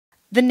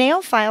The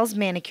Nail Files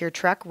manicure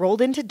truck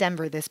rolled into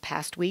Denver this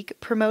past week,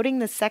 promoting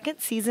the second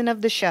season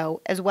of the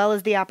show, as well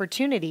as the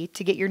opportunity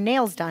to get your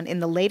nails done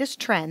in the latest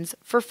trends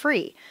for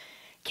free.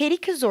 Katie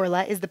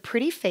Cazorla is the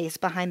pretty face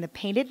behind the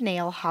Painted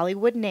Nail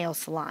Hollywood Nail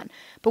Salon,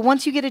 but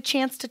once you get a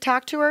chance to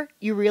talk to her,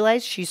 you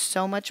realize she's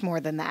so much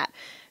more than that.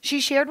 She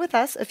shared with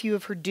us a few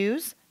of her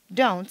do's,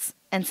 don'ts,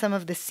 and some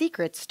of the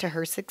secrets to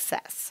her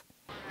success.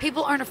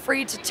 People aren't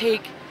afraid to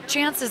take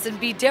chances and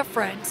be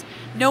different.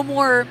 No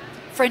more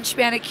French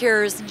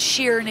manicures and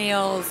sheer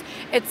nails.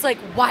 It's like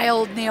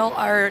wild nail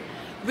art,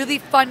 really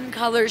fun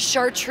colors.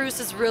 Chartreuse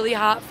is really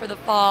hot for the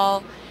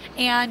fall,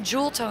 and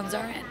jewel tones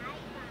are in.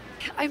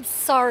 I'm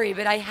sorry,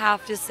 but I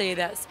have to say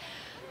this.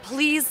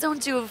 Please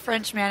don't do a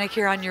French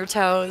manicure on your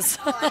toes.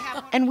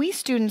 And we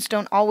students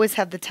don't always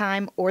have the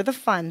time or the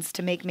funds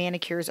to make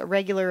manicures a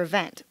regular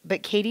event,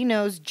 but Katie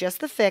knows just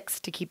the fix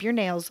to keep your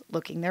nails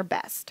looking their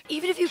best.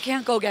 Even if you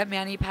can't go get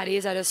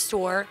mani-pedis at a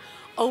store,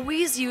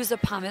 always use a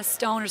pumice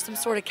stone or some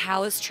sort of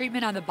callus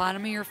treatment on the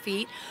bottom of your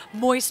feet,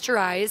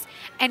 moisturize,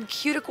 and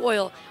cuticle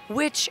oil,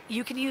 which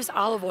you can use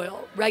olive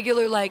oil,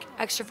 regular like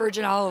extra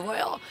virgin olive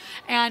oil,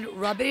 and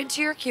rub it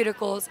into your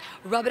cuticles,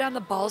 rub it on the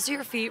balls of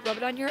your feet, rub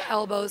it on your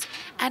elbows,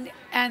 and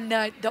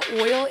the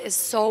oil is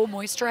so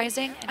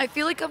moisturizing. I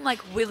feel like I'm like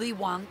Willy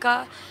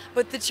Wonka,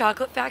 but the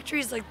chocolate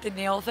factory is like the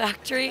nail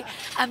factory,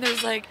 and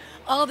there's like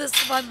all this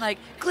fun like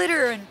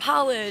glitter and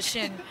polish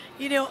and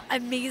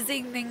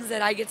amazing things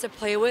that I get to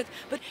play with.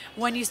 But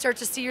when you start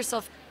to see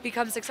yourself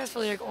become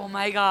successful, you're like, oh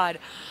my God,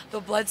 the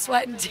blood,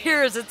 sweat, and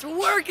tears, it's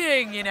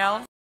working,